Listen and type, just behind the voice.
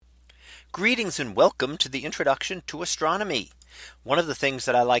Greetings and welcome to the introduction to astronomy. One of the things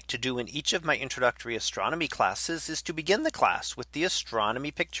that I like to do in each of my introductory astronomy classes is to begin the class with the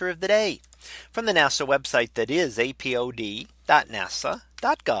astronomy picture of the day from the NASA website, that is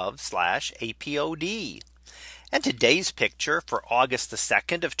apod.nasa.gov/apod. And today's picture for August the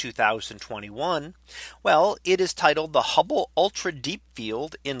 2nd of 2021. Well, it is titled the Hubble Ultra Deep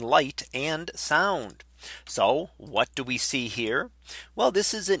Field in Light and Sound. So what do we see here? Well,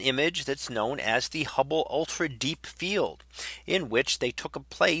 this is an image that's known as the Hubble Ultra Deep Field, in which they took an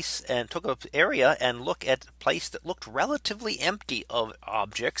area and look at a place that looked relatively empty of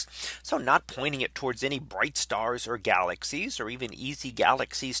objects. So not pointing it towards any bright stars or galaxies or even easy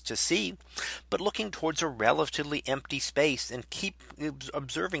galaxies to see, but looking towards a relatively empty space and keep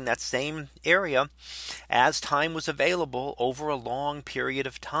observing that same area as time was available over a long period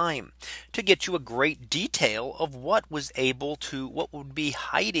of time to get you a great detail of what would be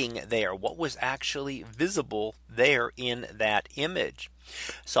hiding there, what was actually visible there in that image.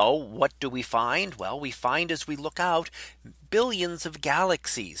 So what do we find? Well, we find as we look out billions of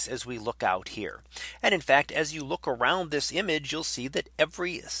galaxies as we look out here. And in fact, as you look around this image, you'll see that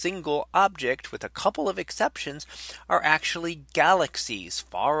every single object, with a couple of exceptions, are actually galaxies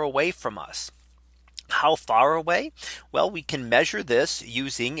far away from us. How far away? Well, we can measure this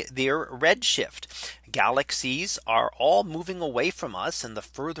using their redshift. Galaxies are all moving away from us, and the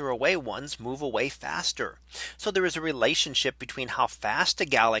further away ones move away faster. So there is a relationship between how fast a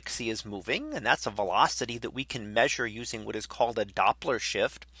galaxy is moving, and that's a velocity that we can measure using what is called a Doppler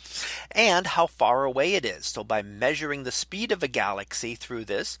shift, and how far away it is. So by measuring the speed of a galaxy through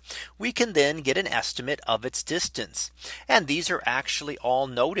this, we can then get an estimate of its distance. And these are actually all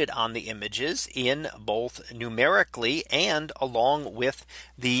noted on the images in both numerically and along with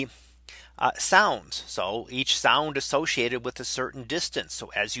the sounds. So each sound associated with a certain distance.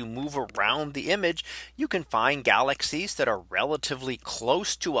 So as you move around the image, you can find galaxies that are relatively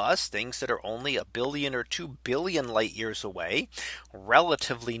close to us, things that are only 1 billion or 2 billion light years away,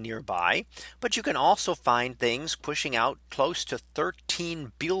 relatively nearby. But you can also find things pushing out close to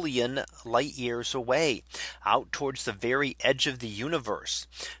 13 billion light years away, out towards the very edge of the universe.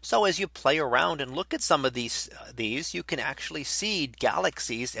 So as you play around and look at some of these, you can actually see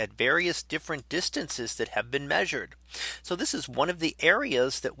galaxies at various different distances that have been measured. So this is one of the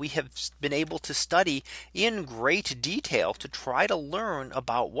areas that we have been able to study in great detail to try to learn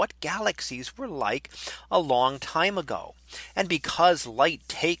about what galaxies were like a long time ago. And because light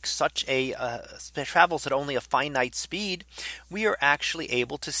takes travels at only a finite speed, we are actually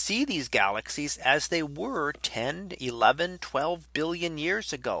able to see these galaxies as they were 10, 11, 12 billion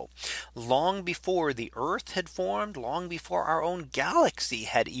years ago, long before the Earth had formed, long before our own galaxy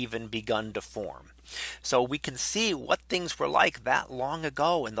had even begun to form. So we can see what things were like that long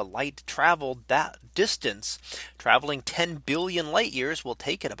ago, and the light traveled that distance. Traveling 10 billion light years will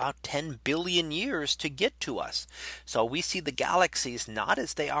take it about 10 billion years to get to us. So we see the galaxies not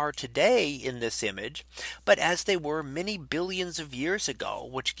as they are today in this image, but as they were many billions of years ago,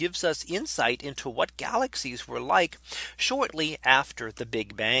 which gives us insight into what galaxies were like shortly after the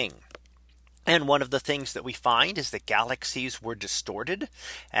Big Bang. And one of the things that we find is that galaxies were distorted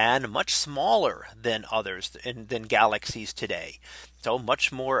and much smaller than than galaxies today. So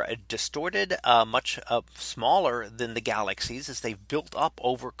much more distorted, much smaller than the galaxies as they've built up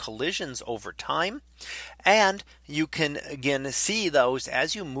over collisions over time. And you can again see those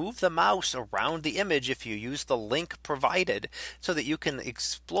as you move the mouse around the image, if you use the link provided, so that you can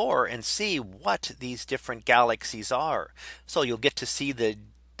explore and see what these different galaxies are. So you'll get to see the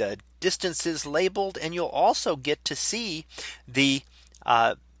distances labeled, and you'll also get to see to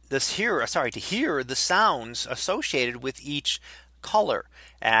hear the sounds associated with each color,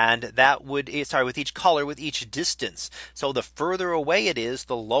 and with each color, with each distance. So the further away it is,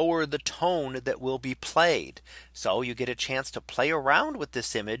 the lower the tone that will be played. So you get a chance to play around with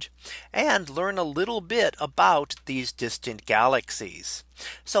this image and learn a little bit about these distant galaxies.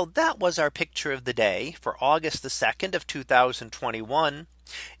 So that was our picture of the day for August the 2nd of 2021.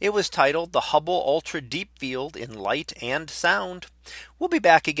 It was titled the Hubble Ultra Deep Field in Light and Sound. We'll be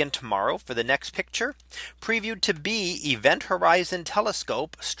back again tomorrow for the next picture, previewed to be Event Horizon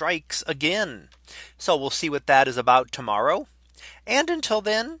Telescope Strikes Again. So we'll see what that is about tomorrow. And until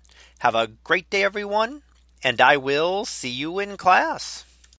then, have a great day, everyone, and I will see you in class.